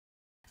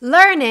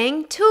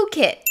Learning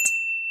Toolkit.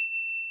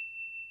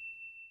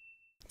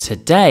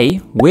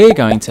 Today we're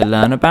going to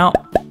learn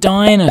about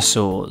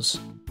dinosaurs.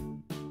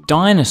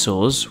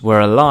 Dinosaurs were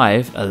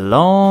alive a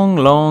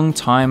long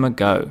time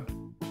ago,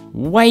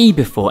 way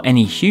before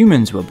any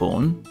humans were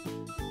born.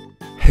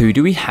 Who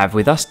do we have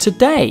with us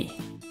today?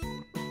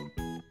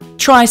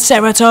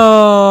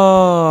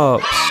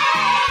 Triceratops!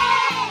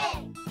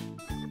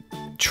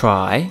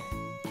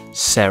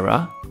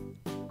 Triceratops.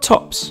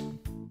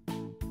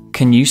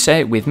 Can you say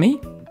it with me?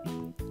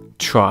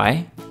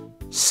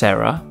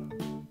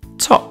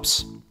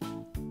 Triceratops.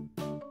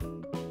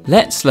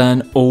 Let's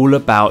learn all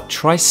about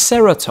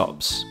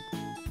Triceratops.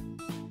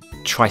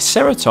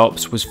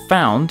 Triceratops was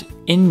found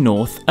in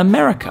North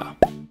America.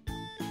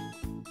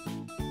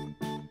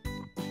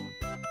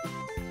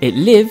 It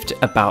lived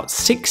about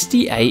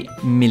 68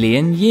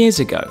 million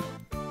years ago,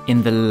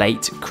 in the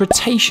late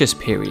Cretaceous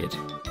period.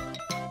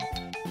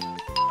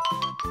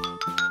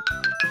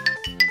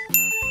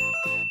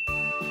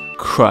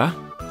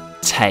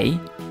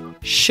 Cretaceous.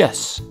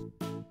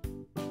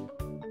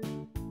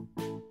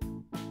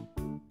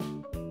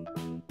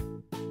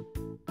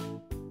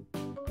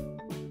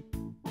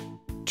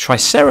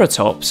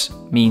 Triceratops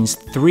means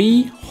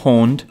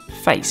three-horned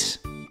face.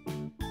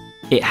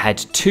 It had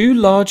two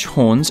large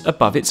horns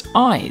above its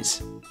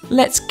eyes.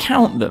 Let's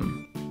count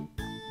them.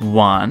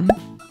 1,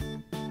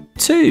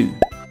 2.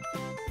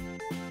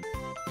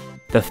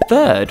 The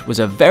third was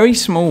a very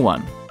small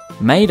one,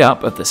 made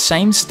up of the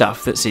same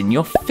stuff that's in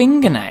your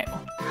fingernail.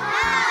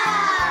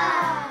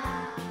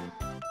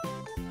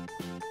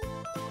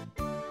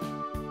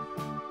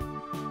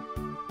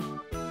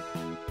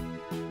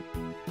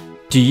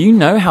 Do you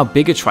know how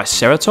big a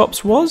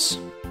Triceratops was?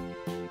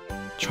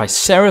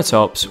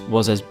 Triceratops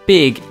was as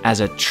big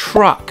as a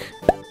truck.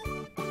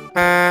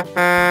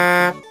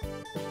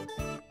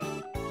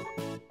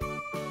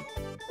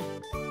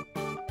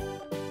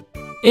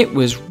 It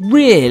was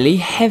really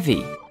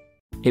heavy.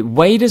 It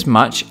weighed as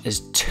much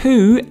as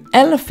 2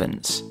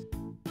 elephants.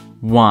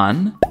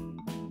 1,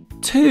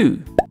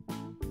 2.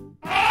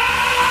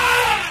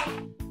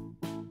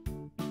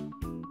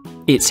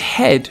 Its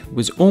head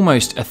was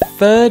almost a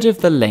third of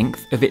the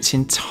length of its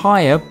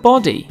entire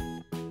body.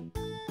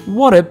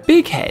 What a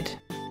big head!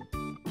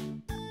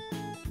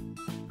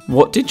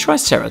 What did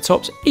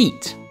Triceratops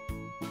eat?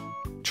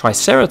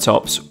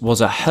 Triceratops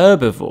was a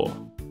herbivore.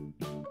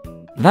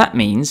 That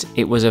means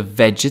it was a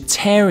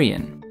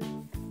vegetarian.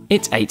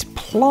 It ate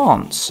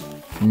plants,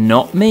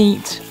 not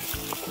meat.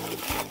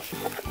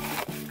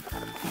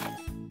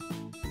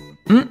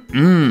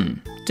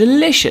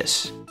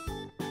 Delicious!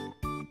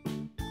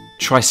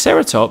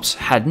 Triceratops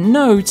had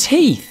no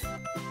teeth.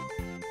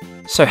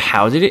 So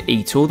how did it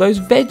eat all those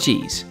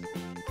veggies?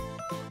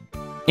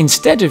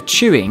 Instead of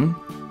chewing,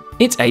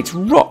 it ate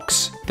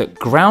rocks that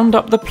ground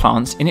up the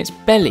plants in its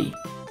belly.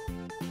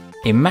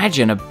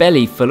 Imagine a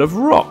belly full of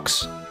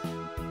rocks.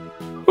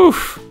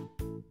 Oof!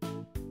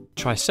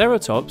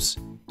 Triceratops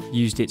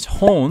used its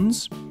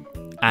horns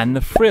and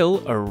the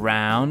frill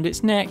around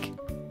its neck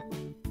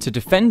to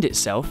defend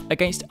itself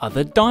against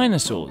other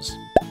dinosaurs.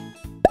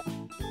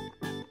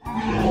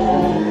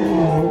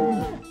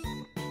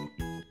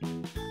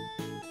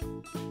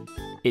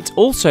 It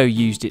also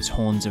used its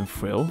horns and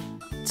frill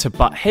to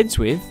butt heads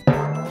with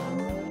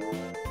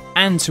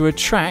and to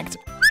attract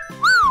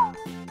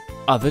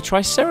other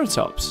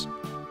Triceratops.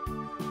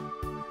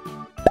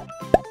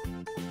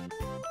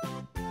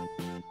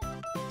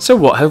 So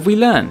what have we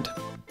learned?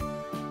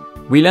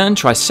 We learned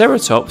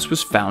Triceratops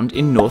was found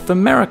in North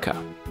America.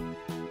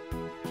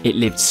 It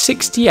lived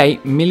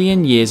 68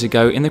 million years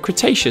ago in the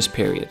Cretaceous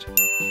period.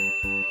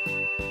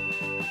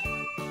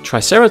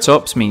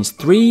 Triceratops means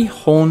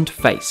three-horned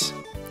face.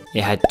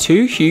 It had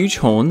two huge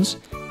horns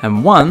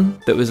and one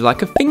that was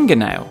like a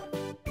fingernail.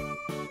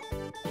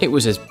 It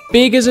was as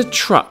big as a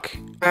truck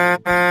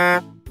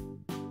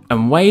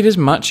and weighed as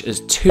much as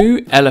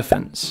 2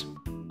 elephants.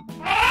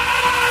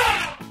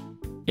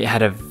 It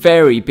had a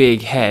very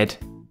big head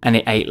and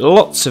it ate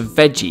lots of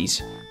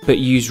veggies but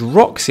used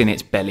rocks in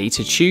its belly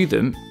to chew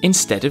them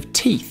instead of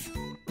teeth.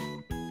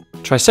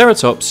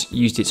 Triceratops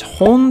used its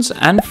horns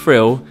and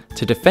frill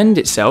to defend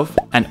itself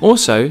and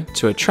also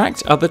to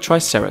attract other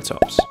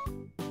Triceratops.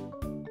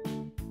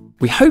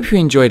 We hope you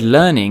enjoyed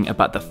learning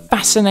about the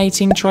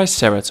fascinating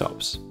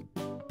Triceratops.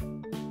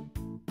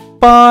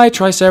 Bye,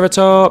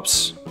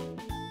 Triceratops!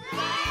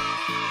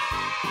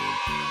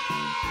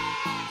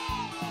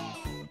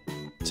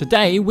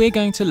 Today we're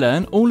going to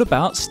learn all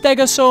about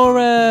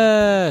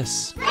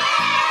Stegosaurus!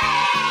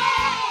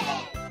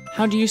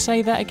 How do you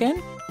say that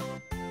again?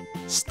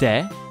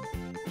 Stegosaurus.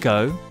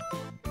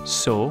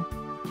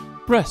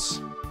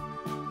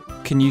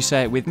 Can you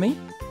say it with me?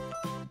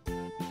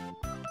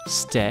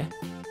 Stegosaurus.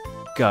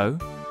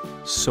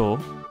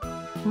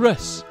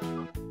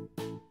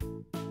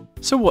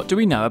 So what do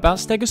we know about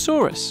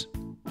Stegosaurus?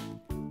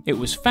 It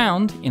was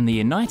found in the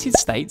United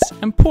States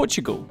and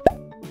Portugal.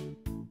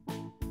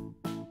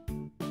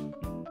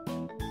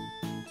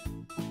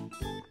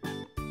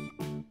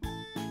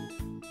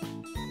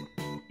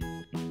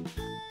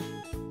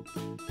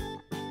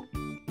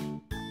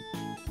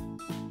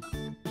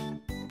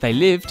 They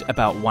lived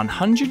about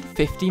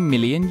 150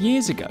 million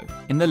years ago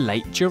in the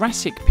late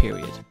Jurassic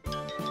period.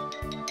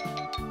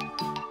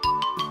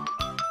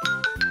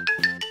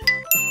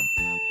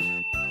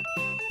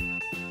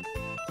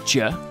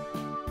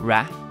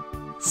 Jurassic.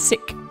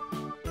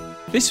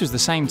 This was the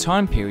same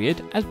time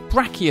period as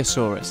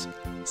Brachiosaurus,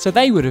 so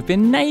they would have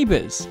been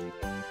neighbours.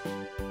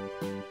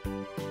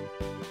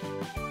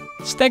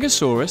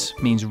 Stegosaurus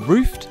means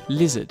roofed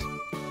lizard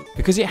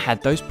because it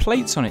had those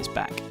plates on its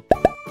back,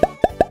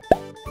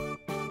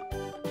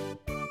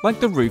 like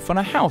the roof on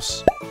a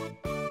house.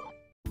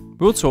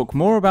 We'll talk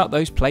more about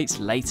those plates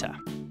later.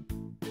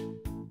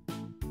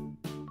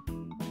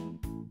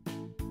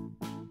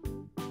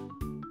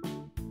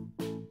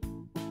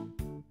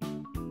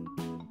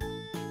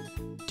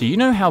 Do you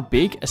know how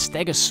big a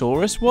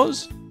Stegosaurus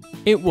was?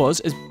 It was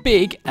as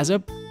big as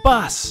a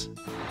bus.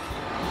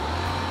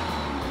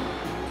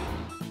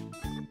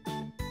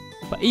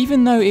 But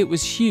even though it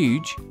was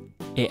huge,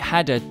 it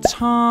had a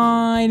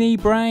tiny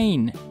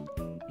brain.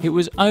 It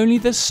was only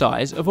the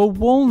size of a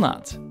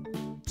walnut,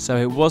 so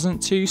it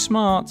wasn't too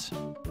smart.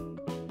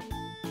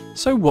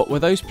 So what were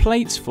those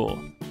plates for?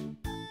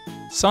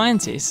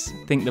 Scientists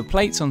think the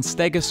plates on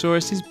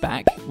Stegosaurus's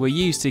back were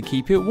used to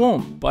keep it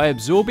warm by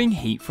absorbing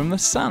heat from the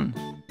sun.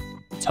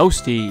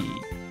 Toasty!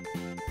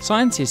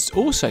 Scientists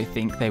also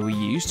think they were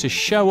used to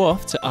show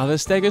off to other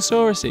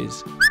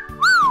Stegosauruses.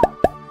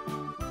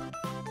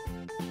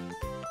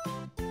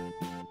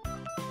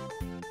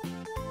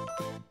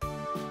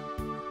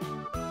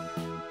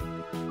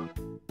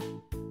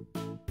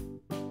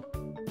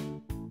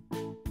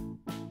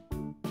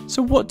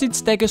 So what did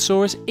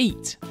Stegosaurus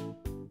eat?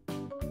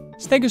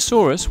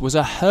 Stegosaurus was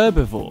a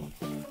herbivore.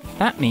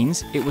 That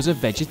means it was a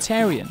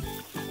vegetarian.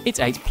 It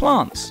ate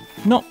plants,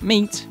 not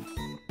meat.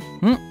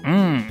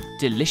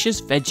 Delicious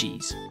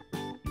veggies.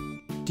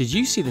 Did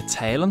you see the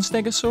tail on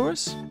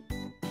Stegosaurus?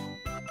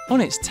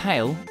 On its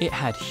tail, it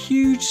had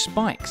huge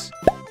spikes,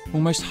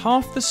 almost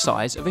half the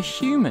size of a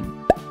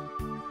human.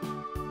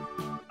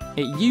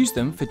 It used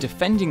them for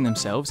defending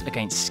themselves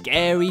against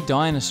scary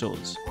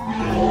dinosaurs.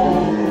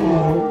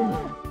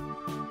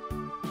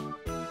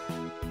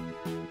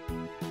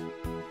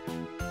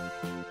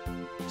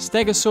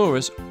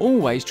 Stegosaurus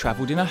always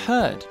travelled in a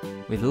herd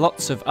with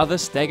lots of other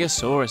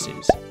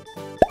Stegosauruses.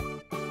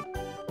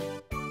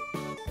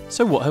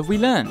 So what have we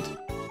learned?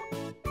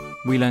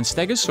 We learned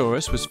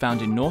Stegosaurus was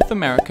found in North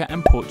America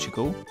and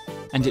Portugal,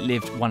 and it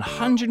lived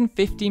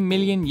 150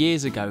 million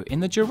years ago in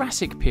the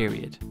Jurassic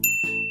period.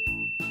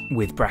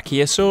 With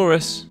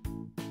Brachiosaurus.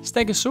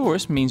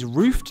 Stegosaurus means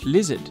roofed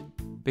lizard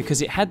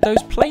because it had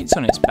those plates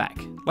on its back,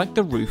 like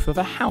the roof of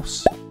a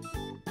house.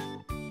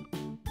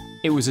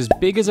 It was as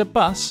big as a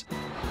bus,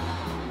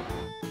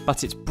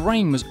 but its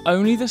brain was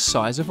only the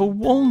size of a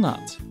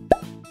walnut.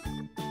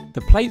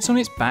 The plates on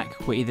its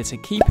back were either to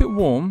keep it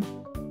warm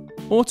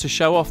or to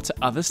show off to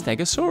other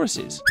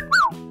Stegosauruses.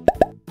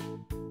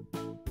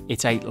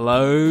 It ate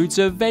loads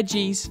of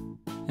veggies,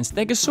 and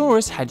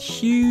Stegosaurus had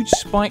huge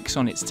spikes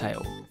on its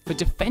tail for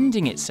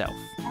defending itself.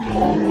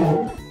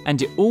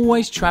 And it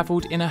always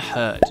travelled in a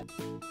herd,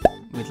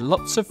 with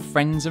lots of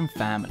friends and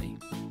family.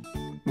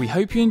 We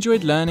hope you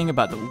enjoyed learning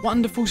about the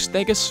wonderful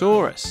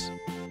Stegosaurus.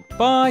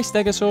 Bye,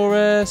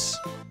 Stegosaurus!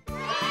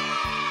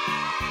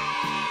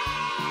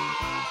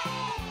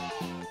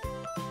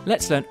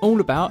 Let's learn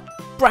all about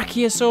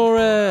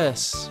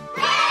Brachiosaurus!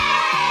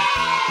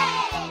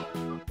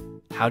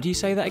 How do you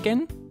say that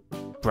again?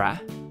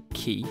 Brachiosaurus.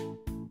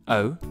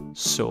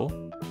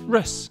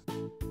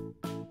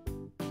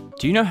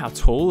 Do you know how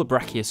tall a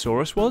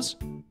Brachiosaurus was?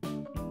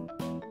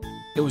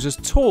 It was as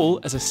tall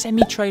as a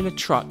semi-trailer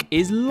truck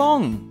is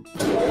long.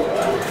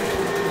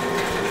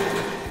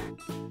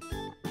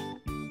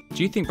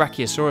 Do you think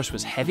Brachiosaurus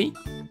was heavy?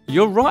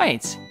 You're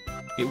right!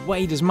 It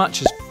weighed as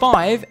much as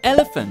 5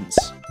 elephants.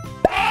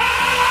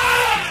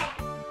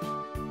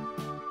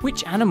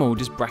 Which animal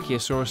does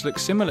Brachiosaurus look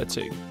similar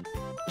to?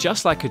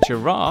 Just like a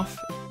giraffe,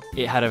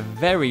 it had a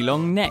very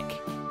long neck.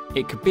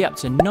 It could be up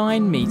to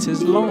 9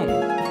 meters long.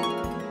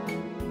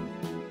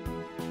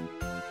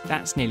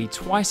 That's nearly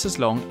twice as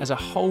long as a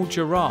whole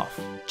giraffe,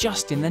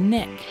 just in the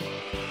neck.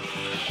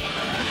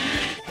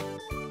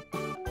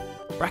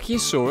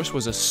 Brachiosaurus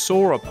was a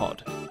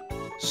sauropod.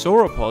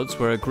 Sauropods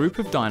were a group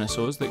of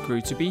dinosaurs that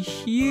grew to be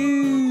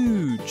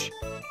huge.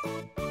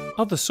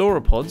 Other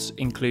sauropods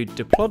include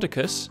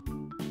Diplodocus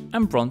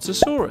and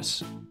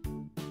Brontosaurus.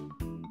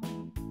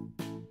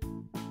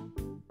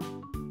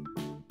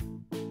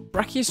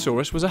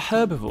 Brachiosaurus was a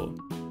herbivore.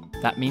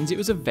 That means it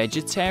was a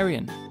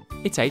vegetarian.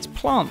 It ate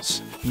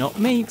plants, not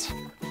meat.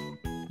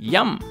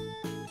 Yum!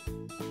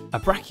 A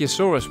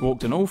Brachiosaurus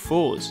walked on all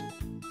fours,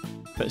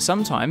 but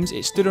sometimes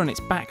it stood on its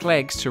back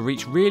legs to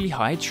reach really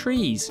high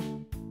trees.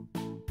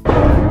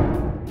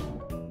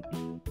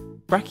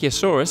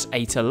 Brachiosaurus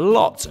ate a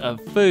lot of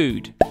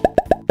food.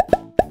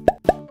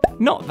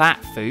 Not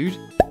that food.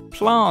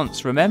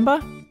 Plants, remember?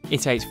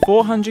 It ate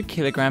 400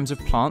 kilograms of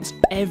plants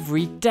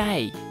every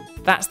day.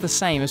 That's the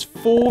same as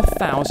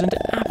 4,000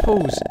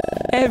 apples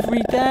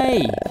every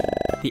day.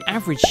 The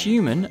average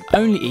human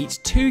only eats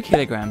 2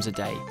 kilograms a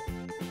day.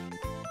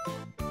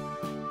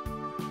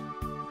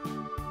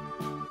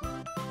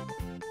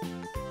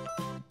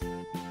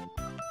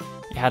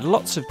 It had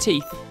lots of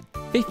teeth,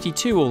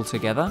 52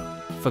 altogether,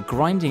 for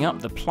grinding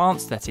up the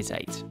plants that it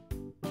ate.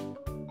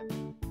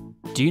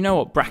 Do you know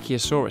what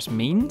Brachiosaurus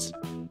means?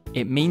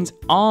 It means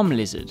arm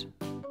lizard,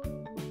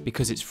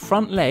 because its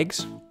front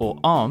legs, or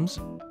arms,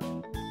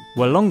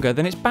 were longer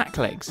than its back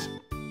legs.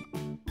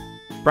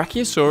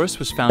 Brachiosaurus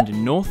was found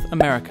in North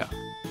America,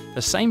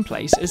 the same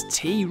place as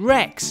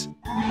T-Rex,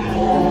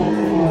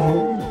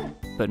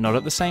 but not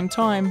at the same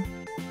time.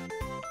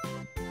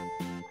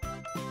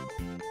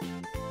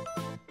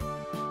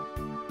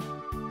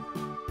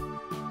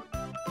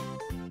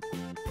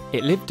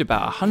 It lived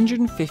about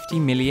 150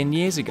 million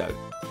years ago,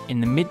 in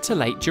the mid to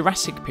late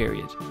Jurassic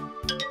period.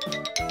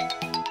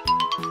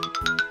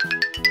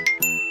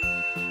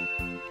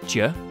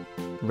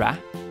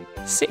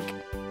 Jurassic.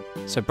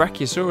 So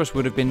Brachiosaurus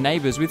would have been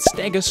neighbours with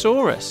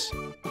Stegosaurus.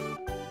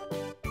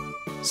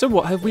 So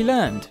what have we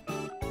learned?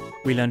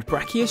 We learned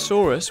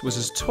Brachiosaurus was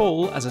as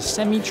tall as a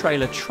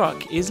semi-trailer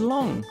truck is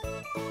long.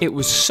 It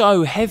was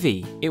so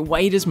heavy, it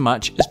weighed as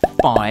much as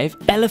 5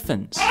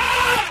 elephants.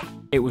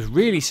 It was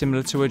really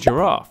similar to a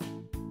giraffe,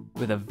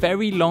 with a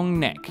very long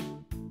neck.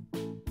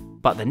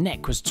 But the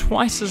neck was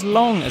twice as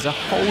long as a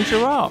whole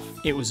giraffe.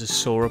 It was a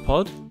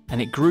sauropod, and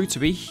it grew to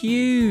be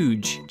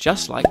huge,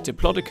 just like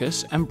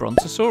Diplodocus and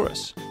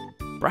Brontosaurus.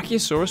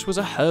 Brachiosaurus was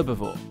a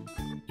herbivore.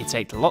 It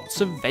ate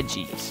lots of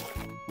veggies.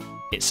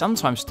 It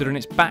sometimes stood on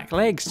its back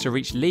legs to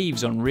reach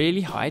leaves on really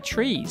high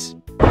trees.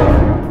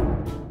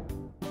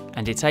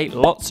 And it ate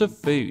lots of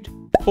food,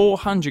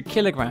 400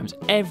 kilograms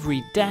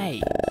every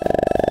day.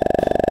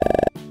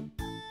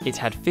 It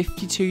had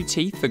 52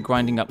 teeth for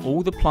grinding up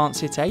all the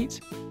plants it ate,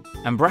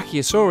 and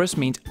Brachiosaurus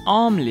means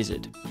arm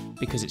lizard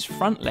because its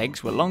front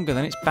legs were longer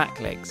than its back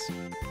legs.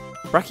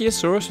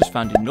 Brachiosaurus was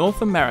found in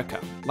North America,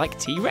 like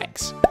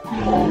T-Rex,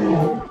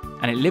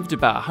 and it lived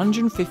about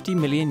 150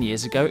 million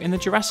years ago in the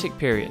Jurassic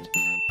period,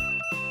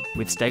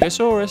 with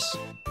Stegosaurus.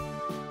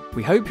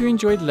 We hope you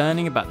enjoyed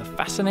learning about the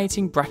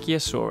fascinating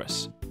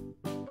Brachiosaurus.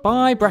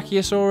 Bye,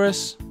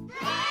 Brachiosaurus!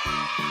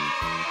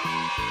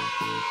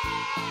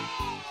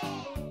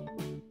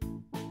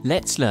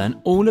 Let's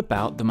learn all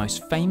about the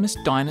most famous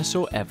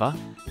dinosaur ever,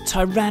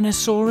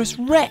 Tyrannosaurus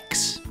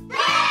Rex.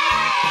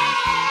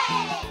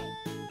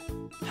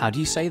 How do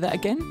you say that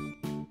again?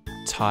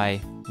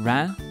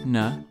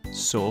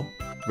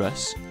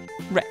 Tyrannosaurus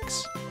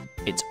Rex.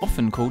 It's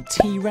often called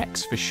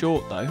T-Rex for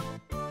short though.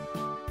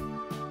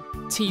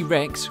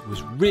 T-Rex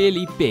was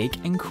really big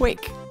and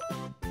quick.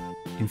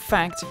 In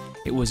fact,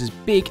 it was as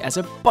big as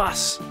a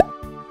bus.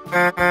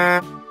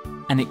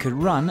 And it could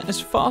run as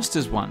fast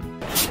as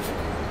one.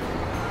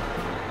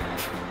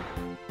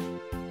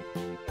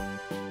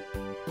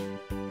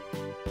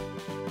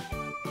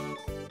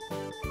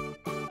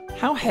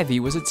 How heavy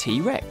was a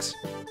T-Rex?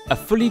 A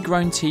fully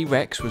grown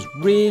T-Rex was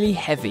really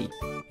heavy.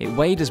 It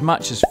weighed as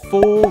much as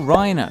 4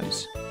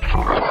 rhinos.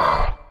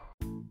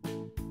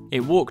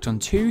 It walked on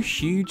 2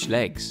 huge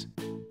legs,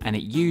 and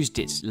it used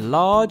its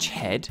large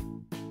head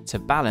to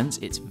balance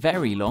its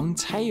very long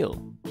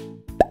tail.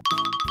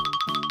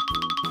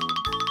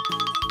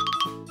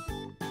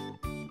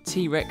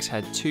 T-Rex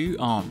had 2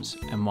 arms,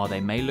 and while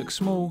they may look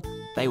small,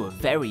 they were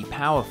very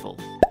powerful.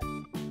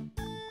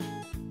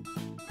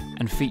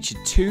 And featured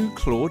 2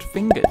 clawed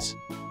fingers.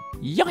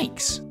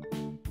 Yikes!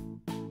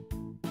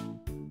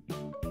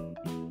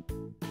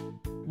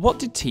 What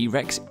did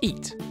T-Rex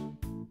eat?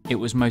 It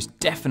was most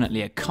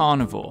definitely a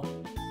carnivore.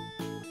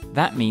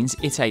 That means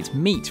it ate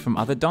meat from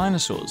other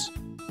dinosaurs.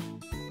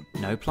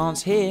 No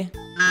plants here.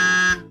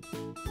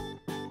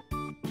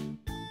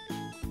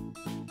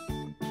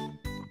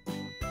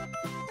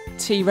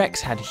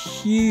 T-Rex had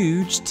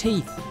huge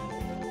teeth.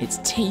 Its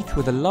teeth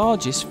were the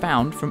largest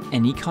found from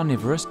any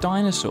carnivorous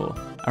dinosaur,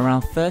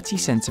 around 30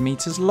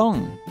 centimeters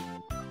long.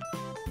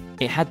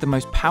 It had the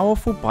most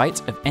powerful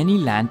bite of any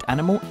land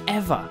animal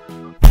ever.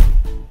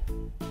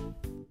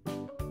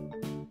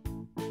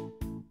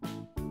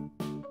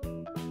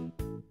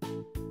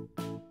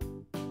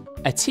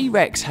 A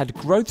T-Rex had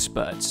growth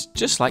spurts,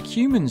 just like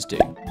humans do.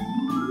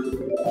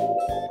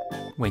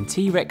 When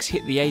T-Rex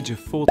hit the age of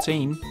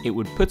 14, it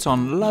would put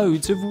on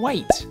loads of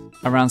weight,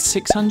 around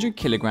 600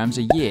 kilograms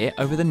a year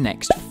over the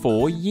next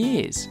 4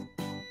 years.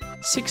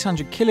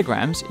 600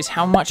 kilograms is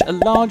how much a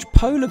large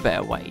polar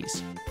bear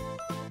weighs.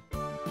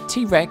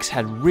 T-Rex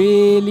had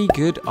really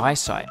good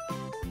eyesight,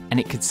 and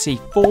it could see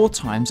 4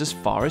 times as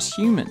far as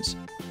humans.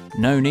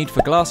 No need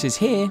for glasses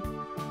here.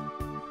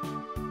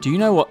 Do you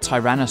know what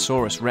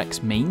Tyrannosaurus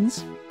Rex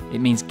means? It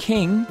means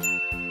king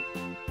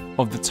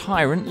of the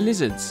tyrant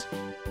lizards,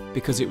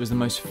 because it was the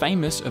most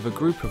famous of a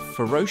group of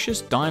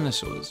ferocious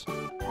dinosaurs.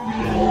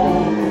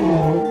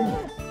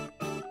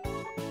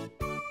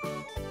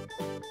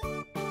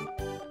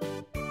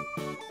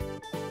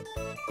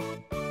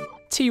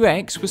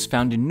 T-Rex was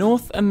found in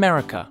North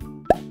America,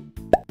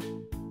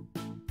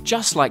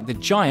 just like the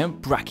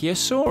giant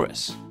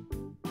Brachiosaurus,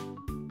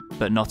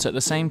 but not at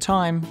the same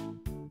time.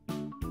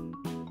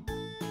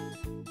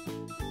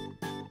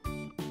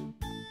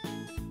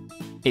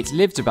 It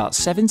lived about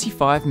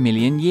 75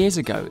 million years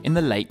ago in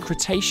the late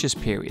Cretaceous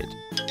period.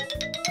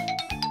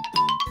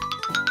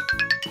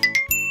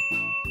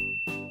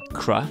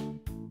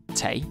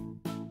 Cretaceous.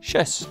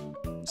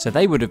 So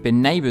they would have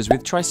been neighbours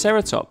with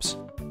Triceratops,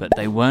 but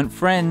they weren't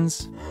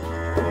friends.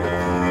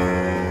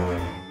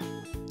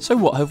 So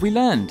what have we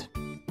learned?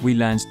 We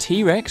learned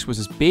T-Rex was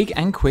as big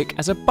and quick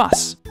as a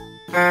bus.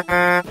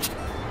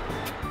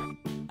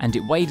 And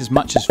it weighed as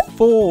much as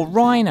 4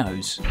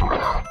 rhinos.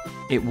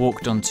 It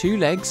walked on 2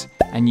 legs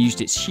and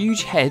used its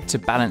huge head to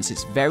balance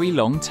its very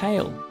long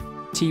tail.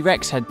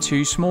 T-Rex had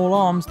 2 small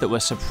arms that were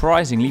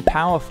surprisingly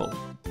powerful.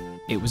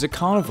 It was a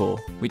carnivore,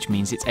 which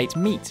means it ate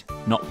meat,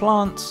 not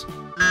plants.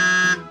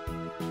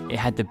 It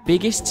had the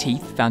biggest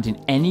teeth found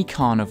in any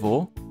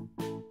carnivore,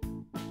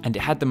 and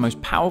it had the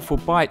most powerful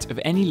bite of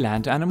any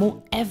land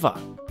animal ever.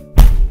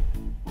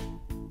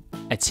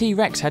 A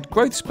T-Rex had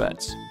growth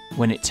spurts.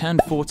 When it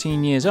turned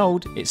 14 years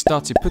old, it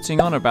started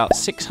putting on about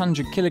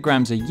 600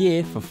 kilograms a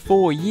year for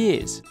 4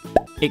 years.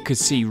 It could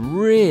see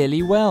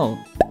really well.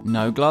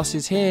 No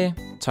glasses here.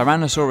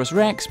 Tyrannosaurus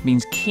Rex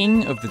means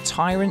king of the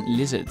tyrant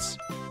lizards.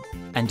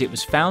 And it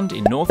was found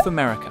in North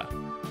America,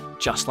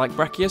 just like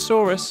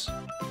Brachiosaurus.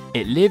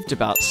 It lived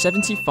about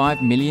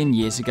 75 million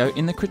years ago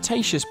in the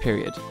Cretaceous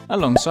period,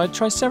 alongside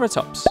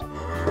Triceratops.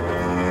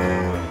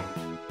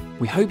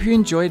 We hope you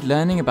enjoyed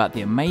learning about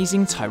the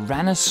amazing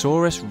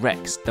Tyrannosaurus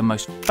Rex, the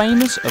most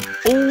famous of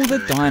all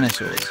the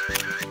dinosaurs.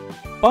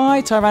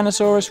 Bye,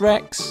 Tyrannosaurus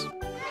Rex!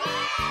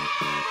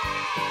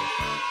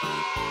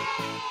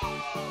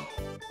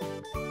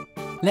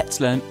 Let's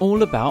learn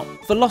all about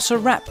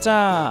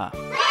Velociraptor!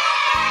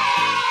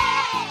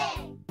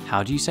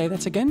 How do you say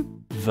that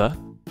again?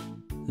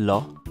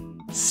 Velociraptor.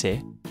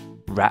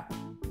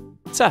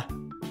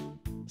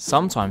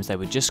 Sometimes they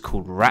were just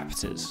called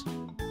raptors.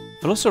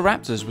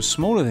 Velociraptors were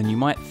smaller than you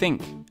might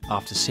think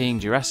after seeing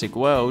Jurassic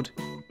World.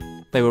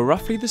 They were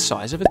roughly the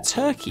size of a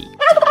turkey.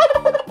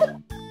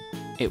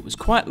 It was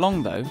quite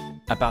long though,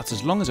 about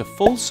as long as a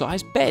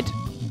full-size bed.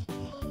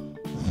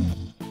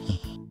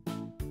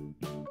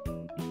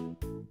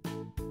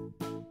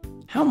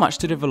 How much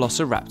did a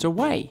Velociraptor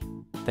weigh?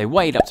 They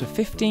weighed up to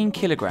 15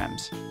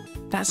 kilograms.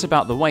 That's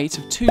about the weight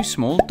of 2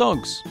 small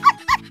dogs.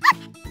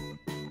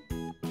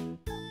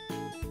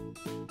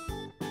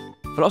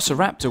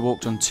 Velociraptor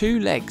walked on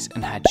 2 legs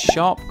and had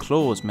sharp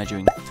claws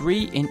measuring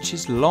 3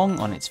 inches long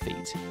on its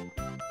feet.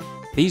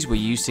 These were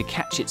used to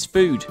catch its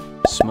food,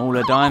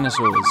 smaller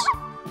dinosaurs.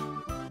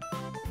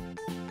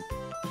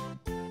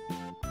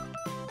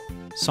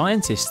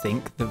 Scientists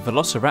think that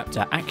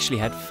Velociraptor actually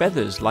had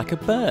feathers like a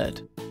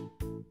bird.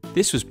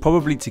 This was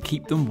probably to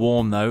keep them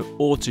warm though,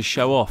 or to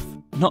show off,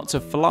 not to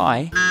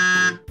fly.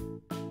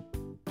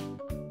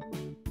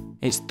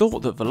 It's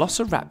thought that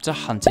Velociraptor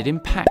hunted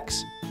in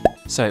packs,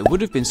 so it would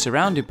have been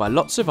surrounded by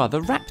lots of other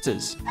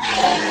raptors.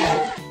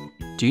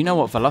 Do you know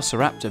what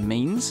Velociraptor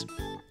means?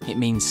 It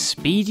means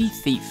speedy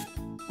thief,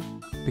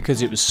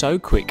 because it was so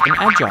quick and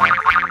agile.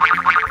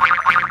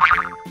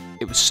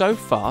 It was so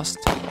fast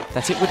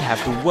that it would have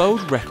the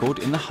world record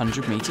in the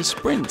 100-meter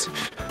sprint,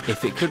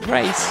 if it could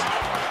race.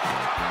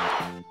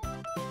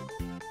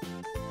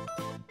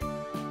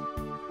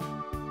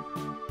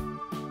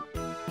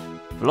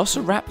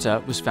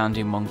 Velociraptor was found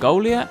in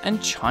Mongolia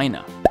and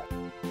China.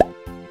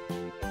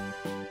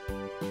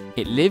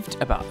 It lived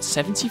about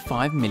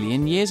 75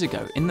 million years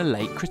ago in the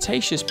late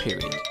Cretaceous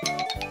period.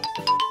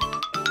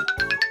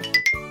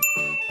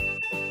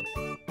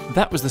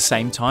 That was the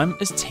same time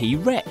as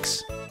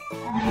T-Rex.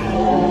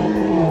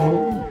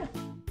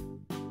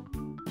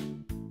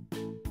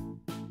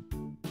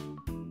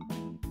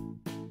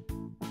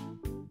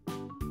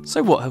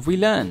 So what have we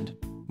learned?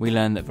 We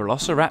learned that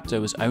Velociraptor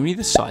was only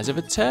the size of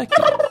a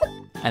turkey,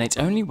 and it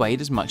only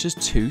weighed as much as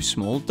 2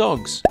 small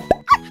dogs.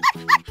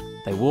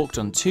 They walked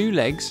on 2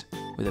 legs,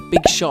 with a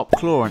big sharp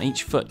claw on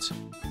each foot.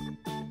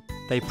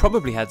 They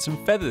probably had some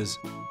feathers,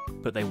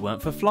 but they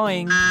weren't for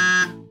flying.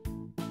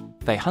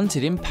 They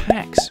hunted in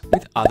packs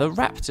with other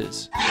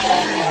raptors.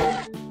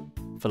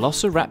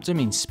 Velociraptor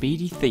means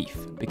speedy thief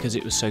because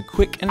it was so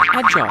quick and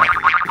agile.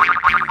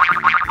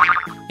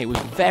 It was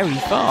very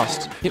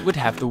fast. It would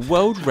have the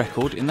world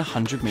record in the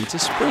 100-meter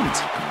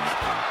sprint.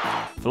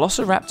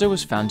 Velociraptor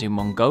was found in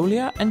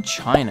Mongolia and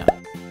China,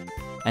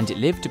 and it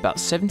lived about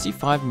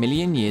 75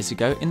 million years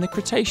ago in the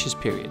Cretaceous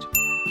period.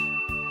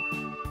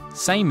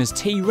 Same as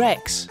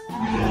T-Rex.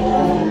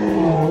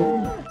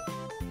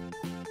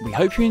 We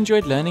hope you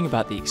enjoyed learning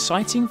about the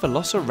exciting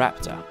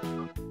Velociraptor.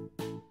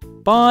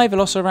 Bye,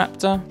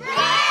 Velociraptor.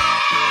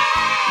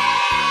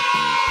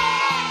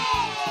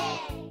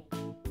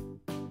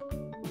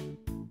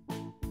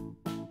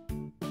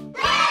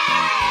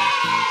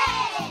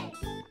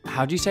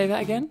 How do you say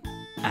that again?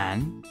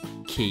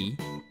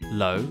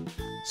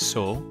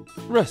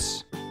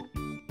 Ankylosaurus.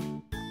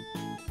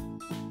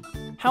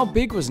 How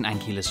big was an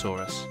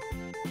Ankylosaurus?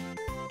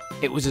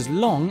 It was as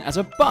long as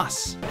a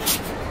bus.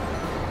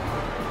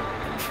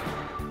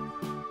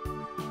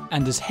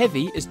 And as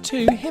heavy as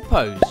 2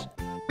 hippos.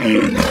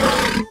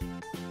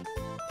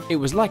 It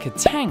was like a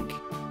tank.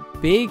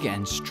 big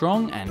and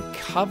strong and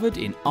covered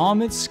in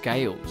armoured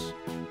scales.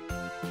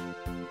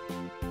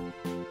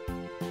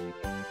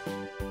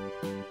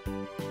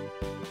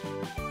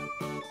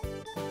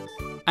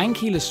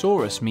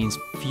 Ankylosaurus means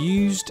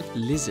fused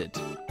lizard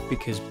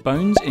because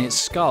bones in its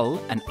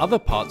skull and other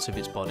parts of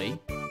its body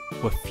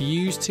were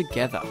fused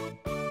together,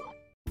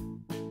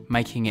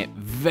 making it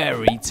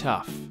very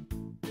tough.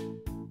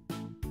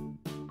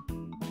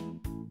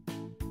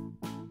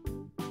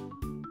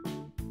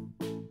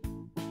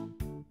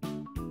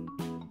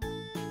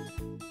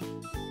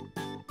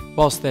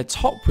 Whilst their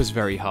top was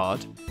very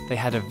hard, they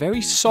had a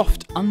very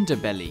soft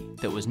underbelly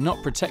that was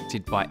not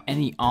protected by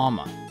any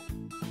armour.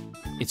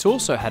 It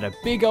also had a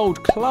big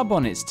old club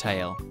on its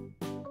tail.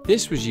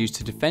 This was used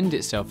to defend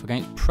itself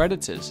against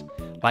predators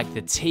like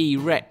the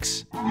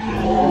T-Rex,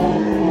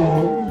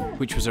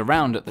 which was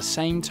around at the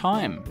same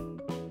time.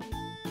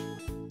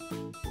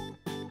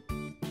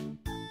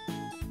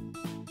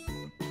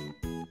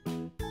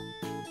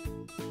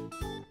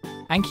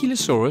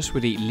 Ankylosaurus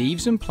would eat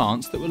leaves and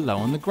plants that were low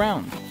on the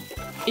ground,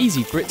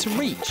 easy for it to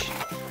reach.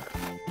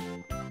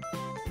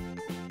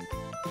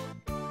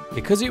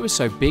 Because it was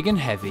so big and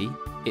heavy,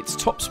 its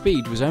top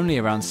speed was only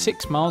around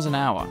 6 miles an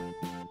hour.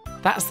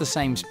 That's the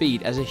same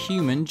speed as a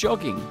human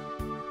jogging.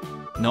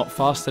 Not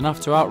fast enough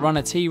to outrun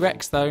a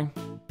T-Rex though.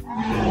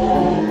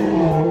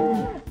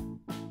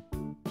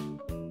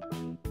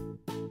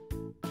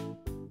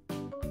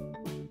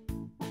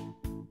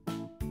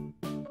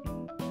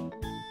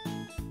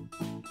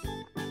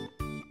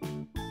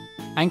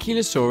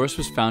 Ankylosaurus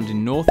was found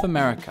in North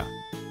America,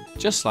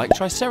 just like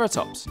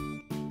Triceratops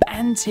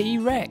and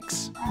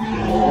T-Rex.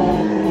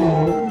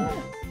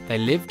 They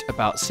lived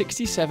about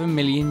 67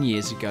 million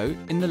years ago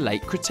in the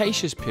late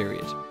Cretaceous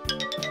period.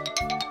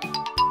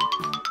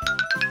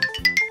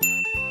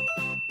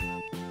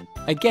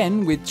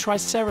 Again with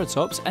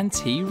Triceratops and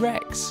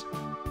T-Rex.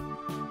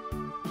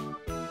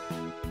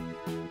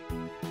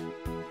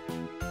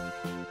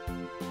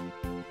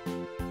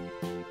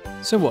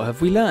 So what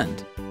have we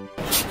learned?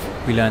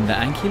 We learned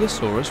that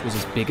Ankylosaurus was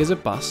as big as a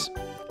bus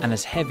and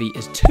as heavy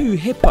as 2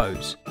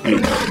 hippos.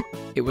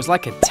 It was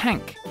like a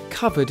tank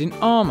covered in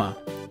armour.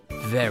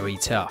 Very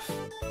tough.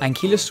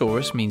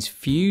 Ankylosaurus means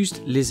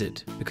fused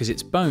lizard because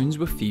its bones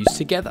were fused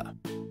together.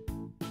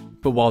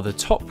 But while the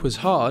top was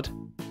hard,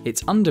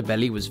 its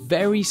underbelly was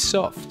very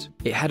soft.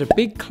 It had a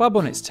big club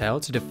on its tail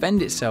to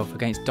defend itself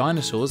against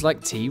dinosaurs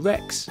like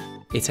T-Rex.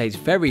 It ate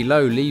very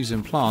low leaves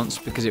and plants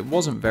because it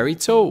wasn't very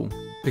tall.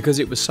 Because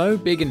it was so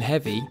big and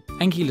heavy,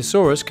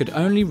 Ankylosaurus could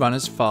only run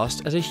as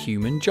fast as a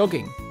human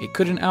jogging. It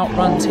couldn't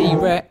outrun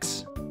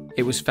T-Rex.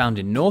 It was found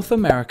in North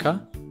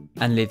America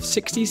and lived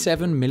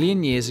 67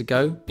 million years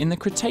ago in the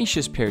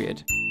Cretaceous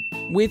period,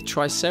 with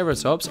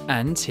Triceratops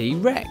and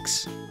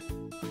T-Rex.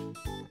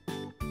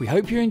 We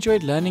hope you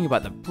enjoyed learning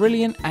about the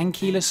brilliant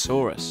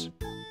Ankylosaurus.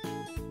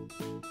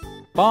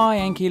 Bye,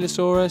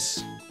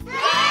 Ankylosaurus!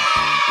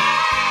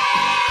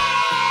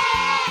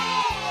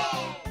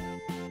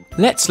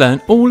 Let's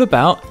learn all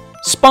about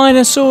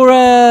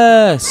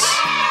Spinosaurus!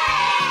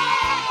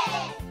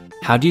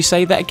 How do you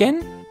say that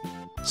again?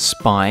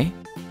 Spinosaurus.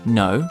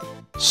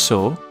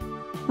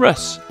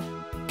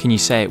 Can you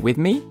say it with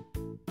me?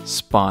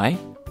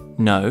 Spinosaurus.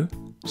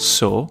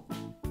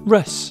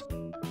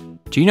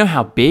 Do you know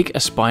how big a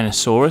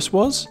Spinosaurus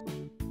was?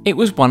 It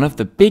was one of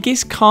the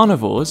biggest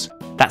carnivores,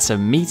 that's a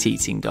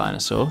meat-eating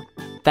dinosaur,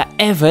 that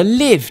ever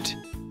lived.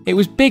 It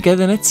was bigger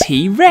than a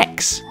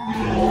T-Rex.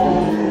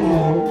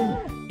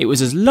 It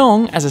was as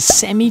long as a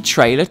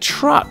semi-trailer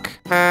truck.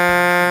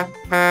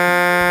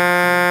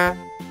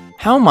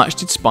 How much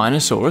did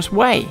Spinosaurus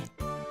weigh?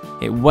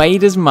 It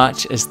weighed as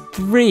much as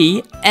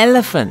 3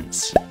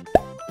 elephants.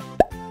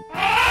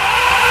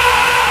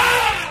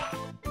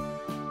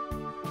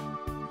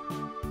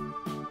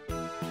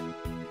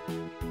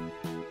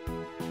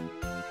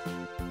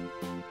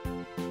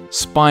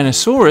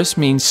 Spinosaurus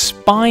means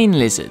spine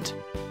lizard.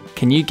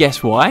 Can you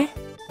guess why?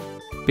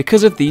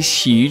 Because of these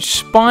huge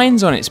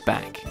spines on its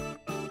back.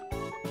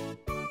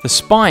 The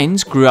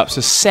spines grew up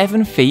to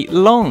 7 feet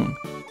long.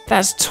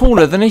 That's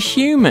taller than a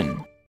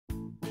human.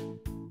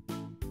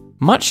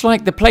 Much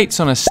like the plates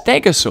on a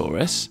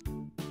Stegosaurus,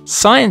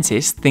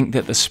 scientists think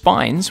that the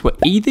spines were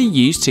either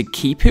used to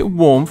keep it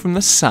warm from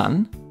the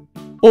sun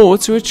or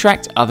to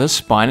attract other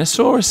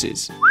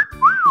Spinosauruses.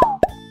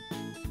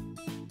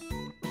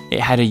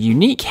 It had a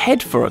unique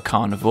head for a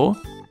carnivore,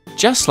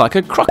 just like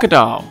a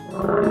crocodile.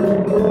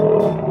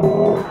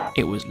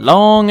 It was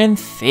long and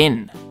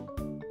thin.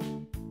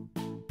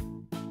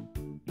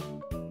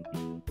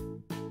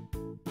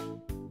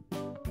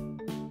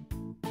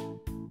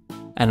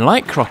 And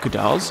like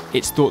crocodiles,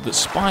 it's thought that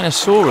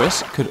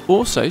Spinosaurus could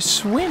also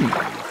swim.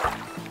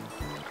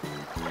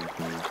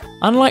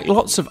 Unlike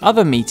lots of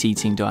other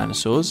meat-eating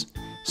dinosaurs,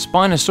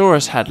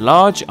 Spinosaurus had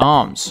large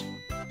arms.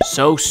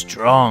 So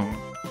strong.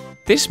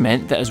 This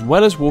meant that as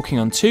well as walking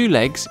on 2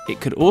 legs,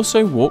 it could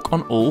also walk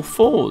on all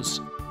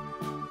 4s.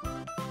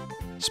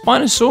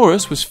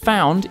 Spinosaurus was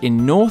found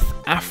in North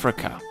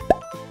Africa.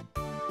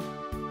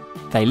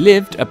 They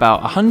lived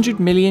about 100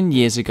 million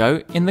years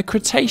ago in the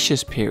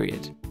Cretaceous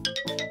period.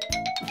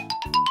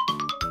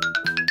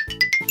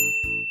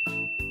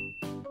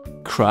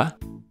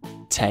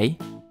 Cretaceous.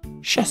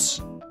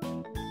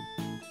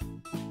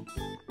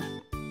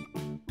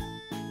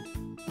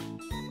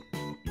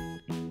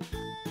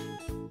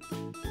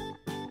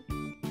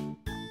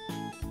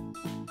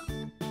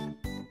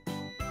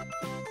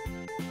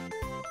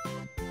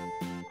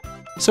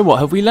 So what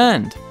have we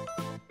learned?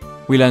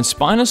 We learned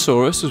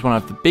Spinosaurus was one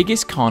of the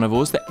biggest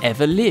carnivores that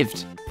ever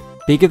lived.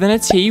 Bigger than a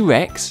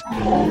T-Rex,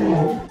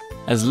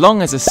 as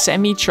long as a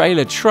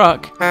semi-trailer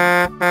truck,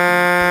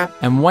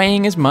 and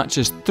weighing as much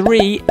as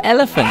 3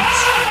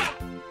 elephants.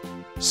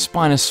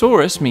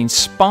 Spinosaurus means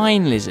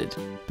spine lizard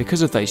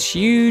because of those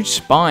huge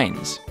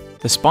spines.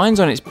 The spines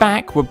on its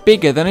back were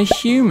bigger than a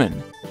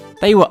human.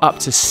 They were up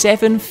to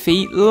 7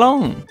 feet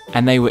long,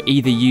 and they were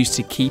either used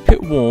to keep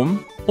it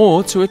warm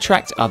or to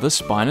attract other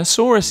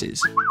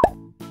Spinosauruses.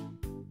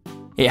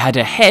 It had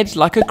a head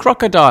like a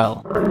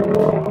crocodile.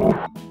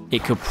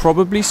 It could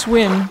probably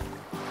swim,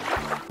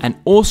 and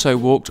also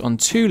walked on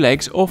 2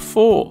 legs or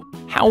 4.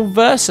 How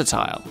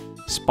versatile!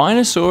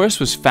 Spinosaurus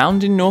was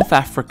found in North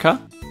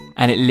Africa,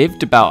 and it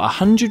lived about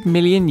 100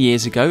 million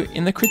years ago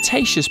in the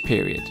Cretaceous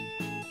period.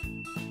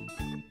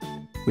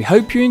 We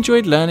hope you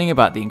enjoyed learning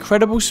about the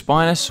incredible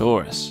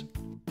Spinosaurus.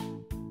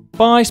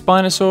 Bye,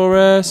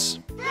 Spinosaurus!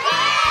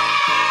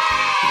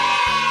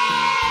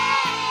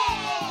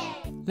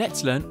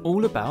 Let's learn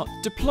all about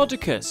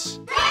Diplodocus.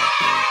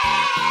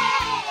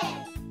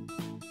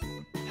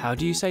 How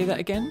do you say that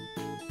again?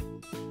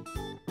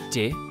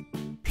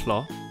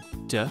 Diplodocus.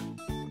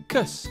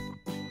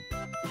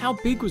 How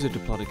big was a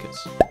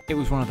Diplodocus? It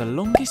was one of the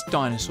longest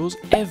dinosaurs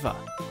ever.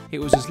 It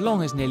was as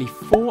long as nearly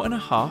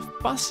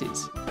 4.5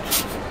 buses.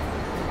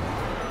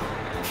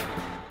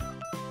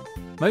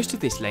 Most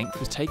of this length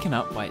was taken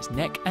up by its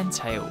neck and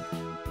tail.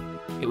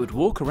 It would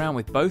walk around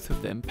with both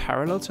of them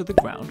parallel to the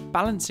ground,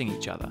 balancing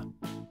each other.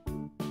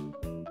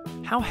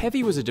 How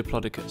heavy was a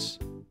Diplodocus?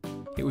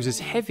 It was as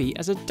heavy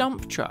as a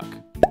dump truck.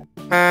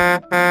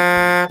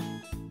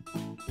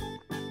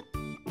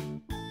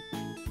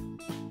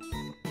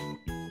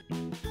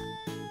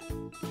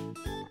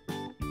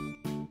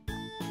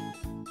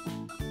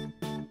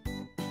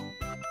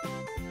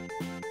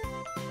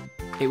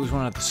 It was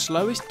one of the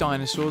slowest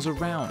dinosaurs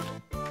around.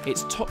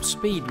 Its top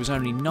speed was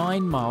only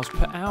 9 miles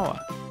per hour,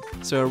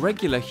 so a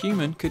regular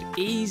human could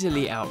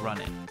easily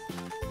outrun it.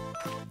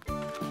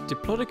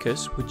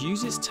 Diplodocus would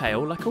use its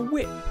tail like a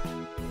whip.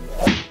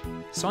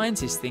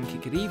 Scientists think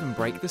it could even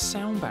break the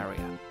sound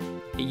barrier.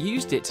 It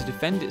used it to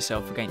defend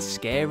itself against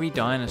scary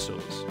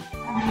dinosaurs.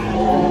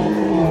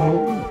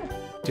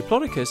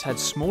 Diplodocus had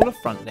smaller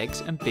front legs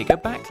and bigger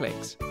back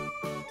legs,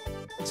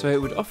 so it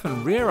would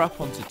often rear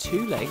up onto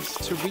 2 legs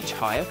to reach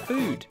higher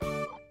food.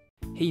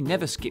 He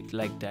never skipped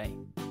leg day.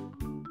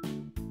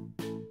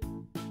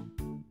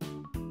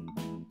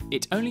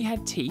 It only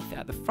had teeth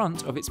at the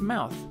front of its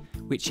mouth,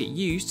 which it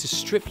used to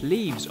strip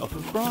leaves off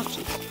of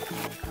branches.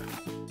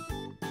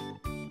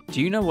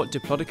 Do you know what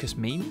Diplodocus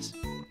means?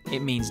 It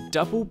means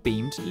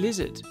double-beamed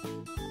lizard.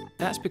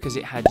 That's because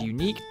it had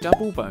unique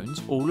double bones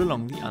all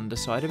along the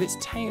underside of its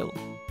tail.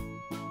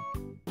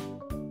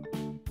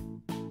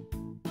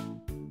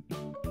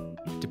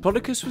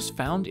 Diplodocus was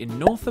found in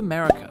North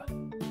America,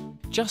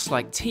 just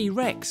like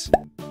T-Rex.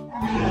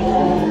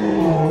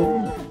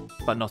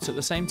 But not at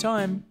the same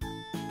time.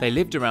 They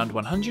lived around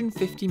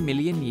 150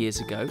 million years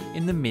ago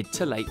in the mid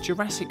to late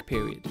Jurassic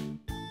period.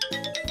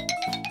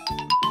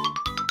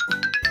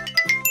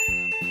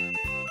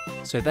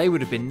 So they would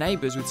have been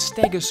neighbours with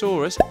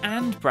Stegosaurus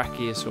and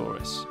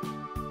Brachiosaurus.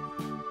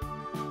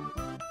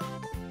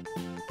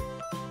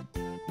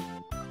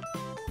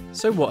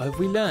 So what have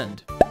we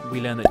learned? We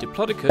learned that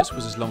Diplodocus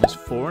was as long as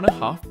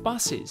 4.5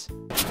 buses.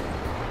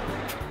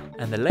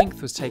 And the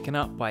length was taken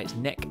up by its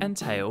neck and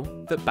tail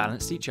that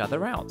balanced each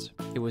other out.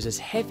 It was as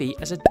heavy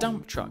as a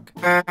dump truck,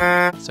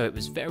 so it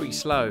was very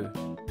slow.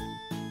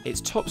 Its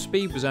top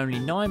speed was only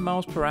 9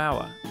 miles per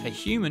hour. A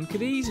human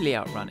could easily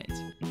outrun it.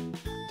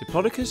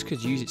 Diplodocus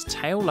could use its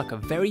tail like a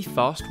very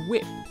fast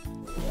whip.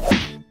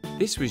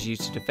 This was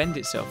used to defend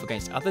itself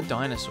against other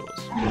dinosaurs.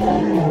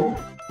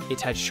 It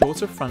had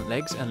shorter front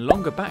legs and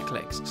longer back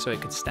legs, so it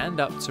could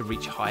stand up to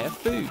reach higher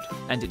food,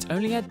 and it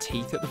only had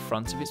teeth at the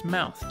front of its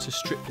mouth to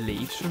strip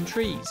leaves from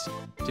trees.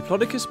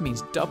 Diplodocus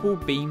means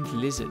double-beamed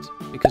lizard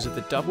because of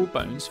the double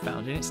bones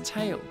found in its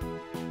tail.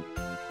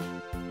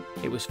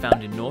 It was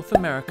found in North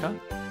America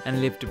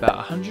and lived about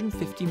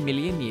 150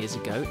 million years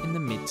ago in the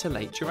mid to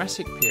late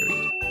Jurassic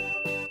period,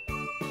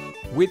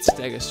 with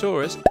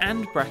Stegosaurus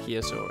and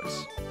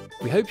Brachiosaurus.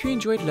 We hope you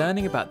enjoyed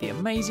learning about the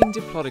amazing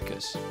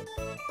Diplodocus.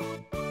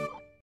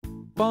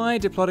 Bye,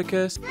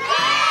 Diplodocus!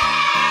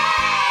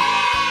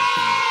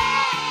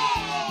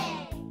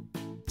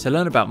 To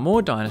learn about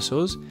more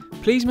dinosaurs,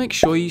 please make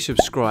sure you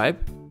subscribe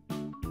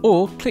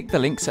or click the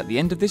links at the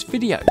end of this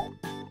video.